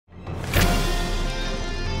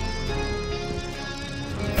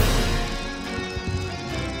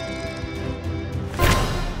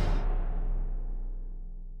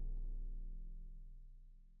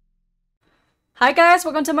Hi guys,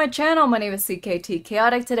 welcome to my channel. My name is CKT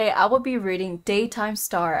Chaotic. Today I will be reading Daytime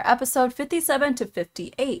Star, episode 57 to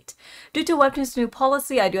 58. Due to Webtoon's new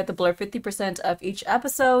policy, I do have to blur 50% of each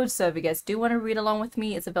episode, so if you guys do want to read along with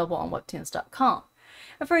me, it's available on webtoons.com.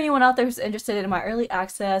 And for anyone out there who's interested in my early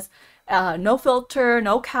access, no filter,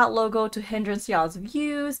 no cat logo to hindrance y'all's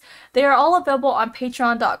views, they are all available on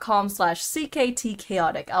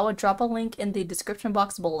patreon.com/cktchaotic. I will drop a link in the description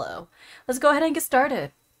box below. Let's go ahead and get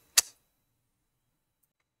started.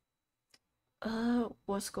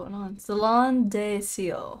 What's going on? Salon de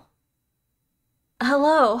Sio.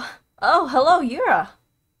 Hello. Oh, hello, Yura.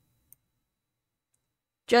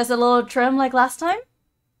 Just a little trim like last time?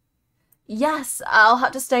 Yes, I'll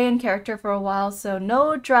have to stay in character for a while, so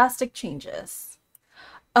no drastic changes.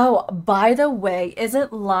 Oh, by the way,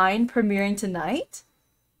 isn't Line premiering tonight?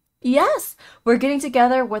 Yes, we're getting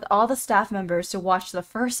together with all the staff members to watch the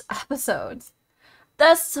first episodes.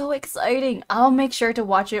 That's so exciting. I'll make sure to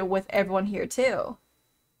watch it with everyone here too.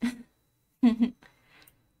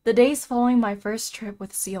 The days following my first trip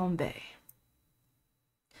with Seonbae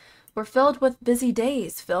were filled with busy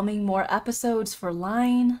days, filming more episodes for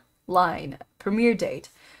Line, premiere date,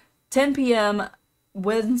 10 p.m.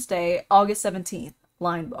 Wednesday, August 17th,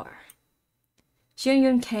 Line Bar.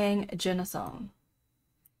 Seunghyeon Kang, Jinasong.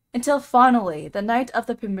 Until finally, the night of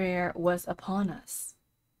the premiere was upon us.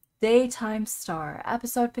 Daytime Star,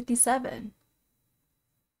 episode 57.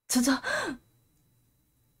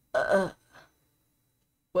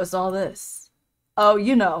 What's all this? Oh,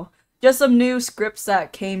 you know, just some new scripts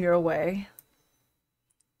that came your way.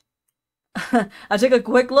 I took a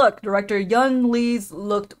quick look. Director Yun Lee's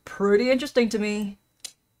looked pretty interesting to me.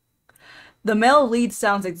 The male lead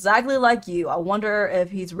sounds exactly like you. I wonder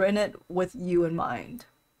if he's written it with you in mind.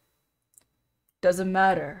 Doesn't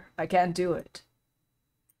matter. I can't do it.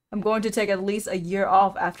 I'm going to take at least a year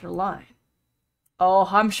off after Line. Oh,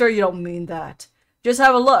 I'm sure you don't mean that. Just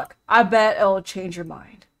have a look. I bet it'll change your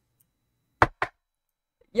mind.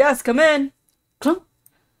 Yes, come in. Hello,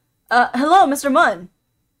 Mr. Mun.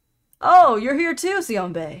 Oh, you're here too,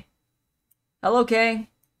 Seonbae. Hello, Kang.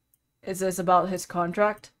 Is this about his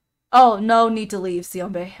contract? Oh, no need to leave,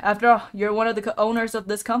 Seonbae. After all, you're one of the owners of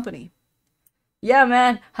this company. Yeah,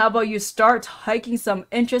 man. How about you start hiking some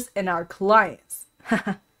interest in our clients?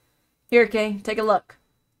 Here, Kang, take a look.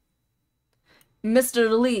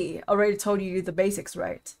 Mr. Lee already told you the basics,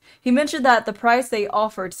 right? He mentioned that the price they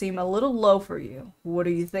offered seemed a little low for you. What do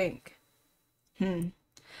you think? I'm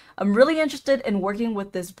really interested in working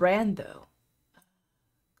with this brand, though.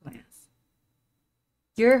 Glance.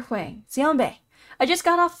 Yura Hwang, Seonbae. I just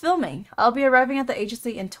got off filming. I'll be arriving at the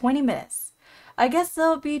agency in 20 minutes. I guess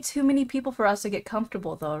there'll be too many people for us to get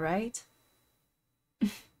comfortable, though, right?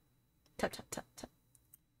 Tap, tap, tap, tap.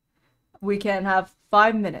 We can have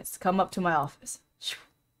 5 minutes. Come up to my office.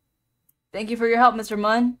 Thank you for your help, Mr.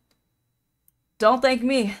 Mun. Don't thank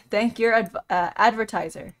me. Thank your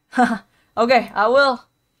advertiser. Okay, I will.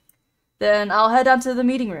 Then I'll head down to the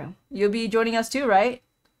meeting room. You'll be joining us too, right?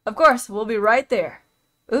 Of course, we'll be right there.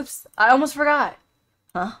 Oops, I almost forgot.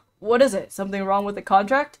 Huh? What is it? Something wrong with the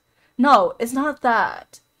contract? No, it's not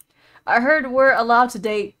that. I heard we're allowed to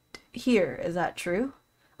date here. Is that true?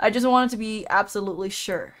 I just wanted to be absolutely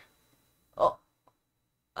sure.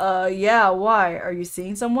 Yeah, why? Are you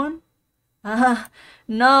seeing someone?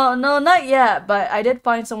 No, not yet, but I did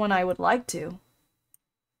find someone I would like to.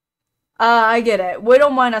 I get it. We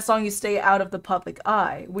don't mind as long as you stay out of the public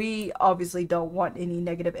eye. We obviously don't want any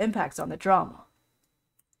negative impacts on the drama.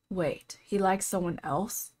 Wait, he likes someone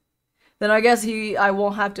else? Then I guess I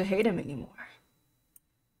won't have to hate him anymore.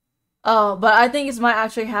 Oh, but I think it might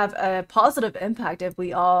actually have a positive impact if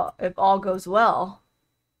all goes well.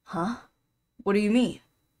 Huh? What do you mean?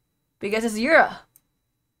 Because it's Yura.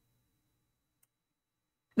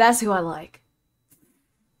 That's who I like.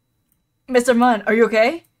 Mr. Mun, are you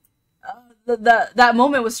okay? That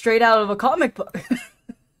moment was straight out of a comic book.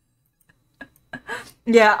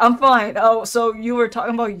 Yeah, I'm fine. Oh, so you were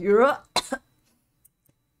talking about Yura?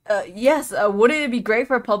 Yes, wouldn't it be great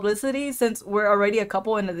for publicity since we're already a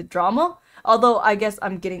couple into the drama? Although I guess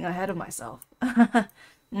I'm getting ahead of myself.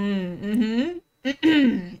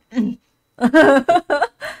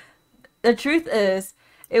 The truth is,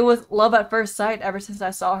 it was love at first sight ever since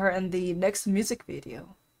I saw her in the next music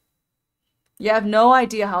video. You have no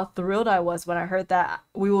idea how thrilled I was when I heard that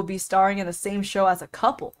we will be starring in the same show as a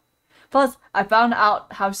couple. Plus, I found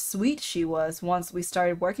out how sweet she was once we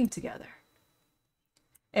started working together.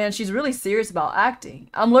 And she's really serious about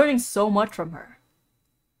acting. I'm learning so much from her.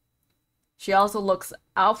 She also looks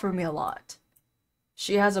out for me a lot.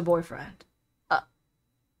 She has a boyfriend.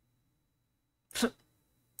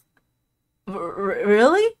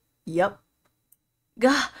 Really? Yep.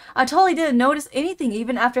 Gah, I totally didn't notice anything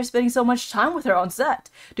even after spending so much time with her on set.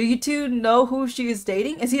 Do you two know who she is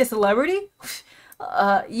dating? Is he a celebrity?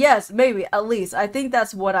 Yes, maybe, at least. I think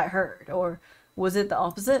that's what I heard. Or was it the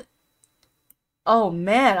opposite? Oh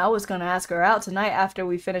man, I was gonna ask her out tonight after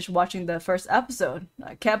we finished watching the first episode.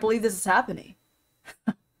 I can't believe this is happening.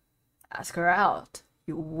 Ask her out.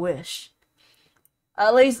 You wish.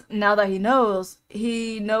 At least now that he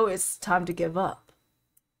know it's time to give up.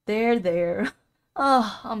 There.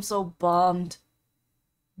 Oh, I'm so bummed.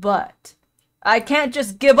 But I can't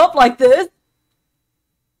just give up like this.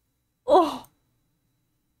 Oh,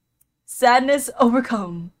 sadness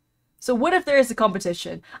overcome. So what if there is a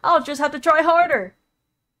competition? I'll just have to try harder.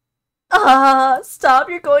 Ah, stop.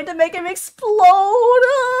 You're going to make him explode.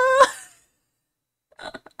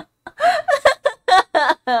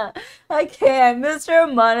 I can't.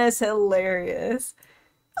 Mr. Mun is hilarious.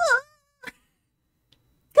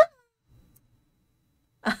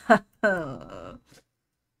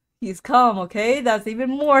 He's calm, okay? That's even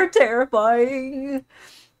more terrifying.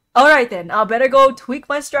 Alright then, I'll better go tweak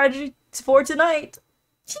my strategy for tonight.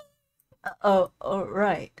 Oh,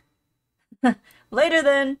 alright. Later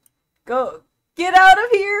then. Go. Get out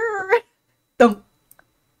of here! Don't.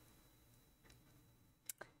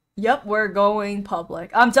 Yep, we're going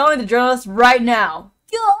public. I'm telling the journalists right now.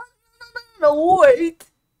 No, wait.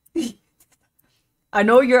 I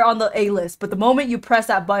know you're on the A-list, but the moment you press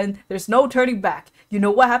that button, there's no turning back. You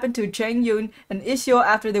know what happened to Chaeun and Iseo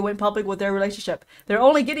after they went public with their relationship. They're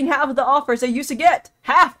only getting half of the offers they used to get.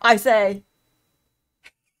 Half, I say.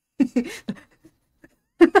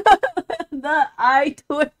 The eye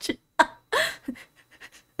twitch.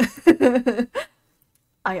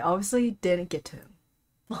 I obviously didn't get to him.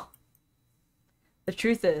 The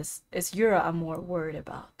truth is, it's Yura I'm more worried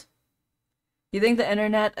about. You think the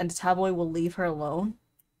internet and the tabloid will leave her alone?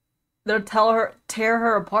 They'll tear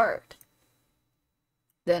her apart.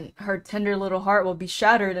 Then her tender little heart will be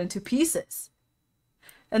shattered into pieces.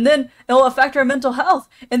 And then it'll affect her mental health.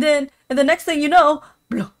 And the next thing you know,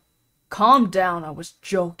 blah. Calm down, I was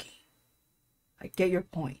joking. I get your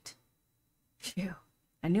point. Phew,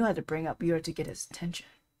 I knew I had to bring up Yura to get his attention.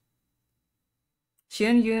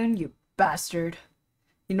 Seunghyeon, you bastard.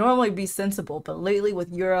 You normally be sensible, but lately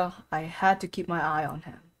with Yura, I had to keep my eye on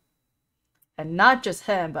him. And not just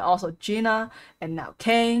him, but also Gina, and now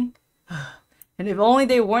Kang. And if only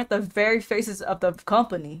they weren't the very faces of the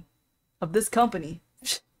company. Of this company.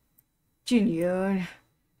 Jin-yoon.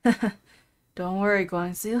 Don't worry,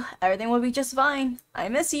 Gwangsu. Everything will be just fine. I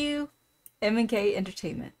miss you. M&K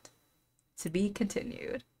Entertainment. To be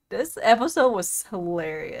continued. This episode was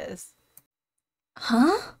hilarious.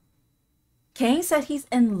 Huh? Kang said he's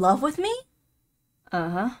in love with me?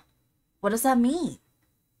 Uh-huh. What does that mean?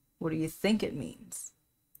 What do you think it means?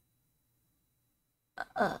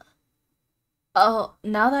 Oh,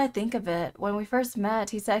 now that I think of it, when we first met,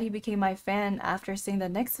 he said he became my fan after seeing the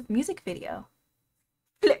next music video.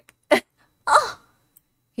 Flick. Oh!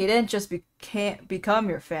 He didn't just become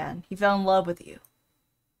your fan. He fell in love with you.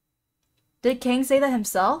 Did Kang say that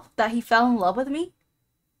himself? That he fell in love with me?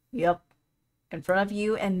 Yep. In front of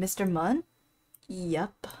you and Mr. Mun?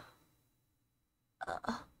 Yep.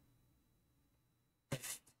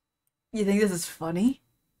 You think this is funny?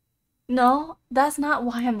 No, that's not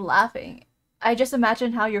why I'm laughing. I just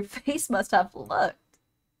imagine how your face must have looked.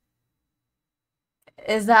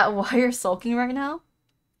 Is that why you're sulking right now?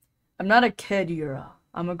 I'm not a kid, Yura.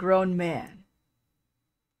 I'm a grown man.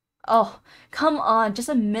 Oh, come on. Just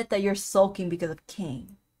admit that you're sulking because of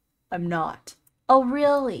King. I'm not. Oh,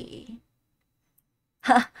 really?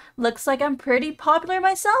 Ha, looks like I'm pretty popular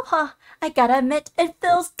myself, huh? I gotta admit, it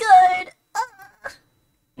feels good.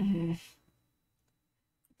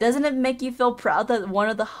 Doesn't it make you feel proud that one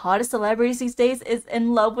of the hottest celebrities these days is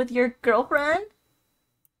in love with your girlfriend?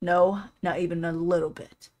 No, not even a little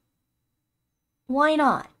bit. Why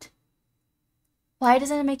not? Why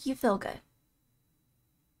doesn't it make you feel good?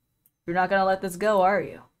 You're not gonna let this go, are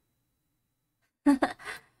you?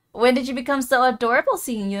 When did you become so adorable,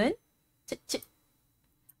 Seunghyeon?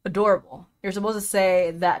 Adorable. You're supposed to say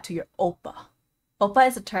that to your oppa. Oppa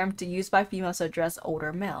is a term used by females to address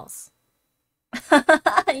older males.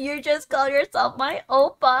 You just call yourself my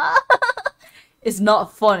oppa. It's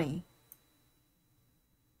not funny.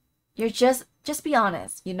 You're just be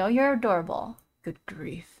honest. You know you're adorable. Good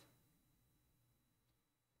grief.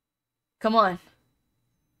 Come on.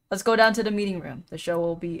 Let's go down to the meeting room. The show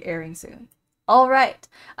will be airing soon. Alright.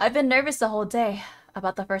 I've been nervous the whole day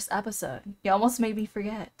about the first episode. You almost made me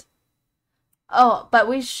forget. Oh, but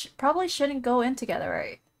we probably shouldn't go in together,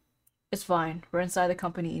 right? It's fine. We're inside the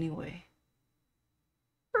company anyway.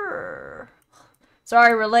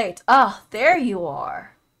 Sorry we're late. Ah, there you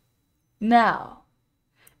are. Now,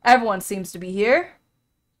 everyone seems to be here.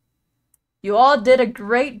 You all did a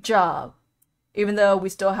great job, even though we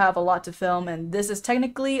still have a lot to film, and this is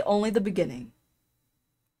technically only the beginning.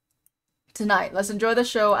 Tonight, let's enjoy the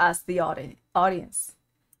show as the audience.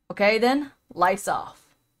 Okay then, lights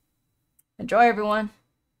off. Enjoy, everyone.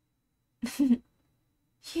 Phew,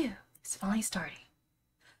 it's finally starting.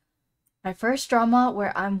 My first drama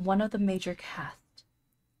where I'm one of the major cast.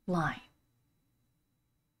 Line.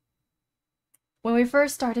 When we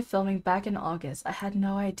first started filming back in August, I had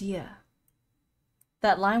no idea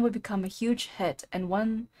that line would become a huge hit and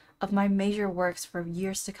one of my major works for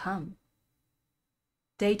years to come.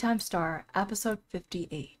 Daytime Star, episode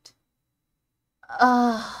 58.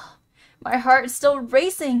 My heart is still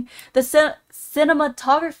racing. The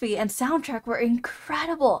cinematography and soundtrack were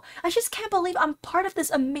incredible. I just can't believe I'm part of this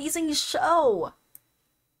amazing show.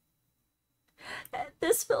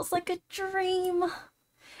 This feels like a dream.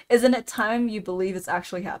 Isn't it time you believe it's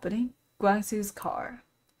actually happening? Guangsu's car.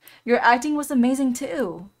 Your acting was amazing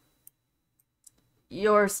too.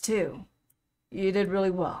 Yours too. You did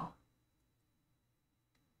really well.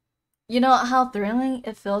 You know how thrilling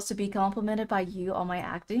it feels to be complimented by you on my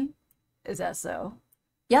acting? Is that so?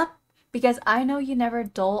 Yep, because I know you never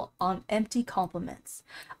dull on empty compliments.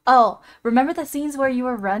 Oh, remember the scenes where you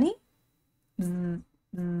were running?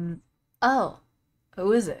 Oh,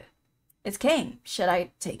 who is it? It's Kang. Should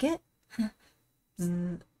I take it?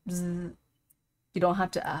 You don't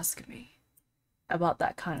have to ask me about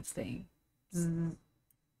that kind of thing.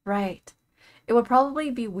 Right. It would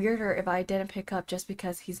probably be weirder if I didn't pick up just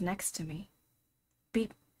because he's next to me.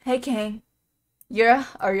 Beep. Hey, Kang. Yura,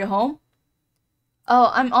 are you home?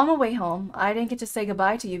 Oh, I'm on my way home. I didn't get to say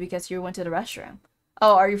goodbye to you because you went to the restroom.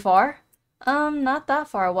 Oh, are you far? Not that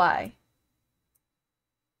far. Why?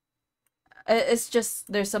 It's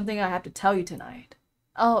just, there's something I have to tell you tonight.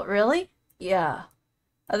 Oh, really? Yeah.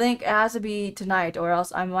 I think it has to be tonight or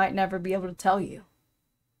else I might never be able to tell you.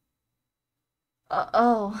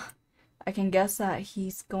 Oh. I can guess that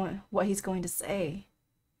what he's going to say.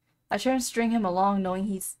 I shouldn't string him along knowing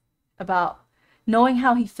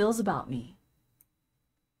how he feels about me.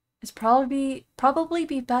 It's probably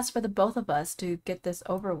be best for the both of us to get this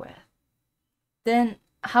over with. Then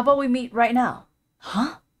how about we meet right now?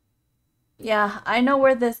 Huh? Yeah, I know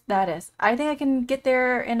where that is. I think I can get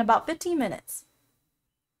there in about 15 minutes.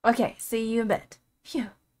 Okay, see you in a bit. Phew.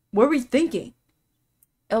 What were we thinking?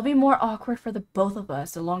 It'll be more awkward for the both of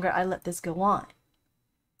us the longer I let this go on.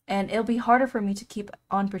 And it'll be harder for me to keep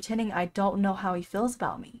on pretending I don't know how he feels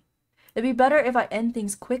about me. It'd be better if I end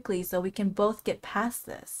things quickly so we can both get past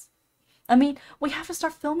this. I mean, we have to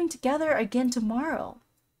start filming together again tomorrow.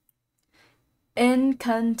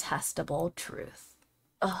 Incontestable truth.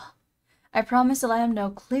 Ugh. I promise to let him know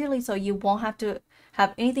clearly so you won't have to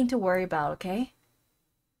have anything to worry about, okay?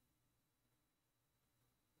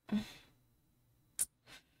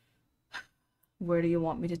 Where do you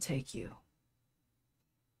want me to take you?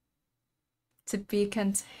 To be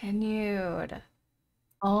continued.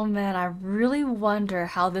 Oh man, I really wonder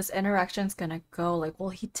how this interaction's gonna go. Like,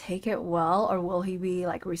 will he take it well or will he be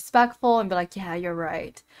like respectful and be like, yeah, you're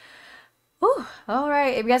right? Whew.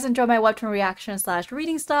 Alright, if you guys enjoy my webtoon reaction /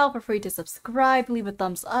 reading style, feel free to subscribe, leave a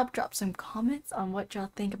thumbs up, drop some comments on what y'all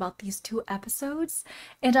think about these 2 episodes,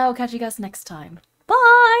 and I will catch you guys next time.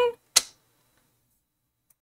 Bye!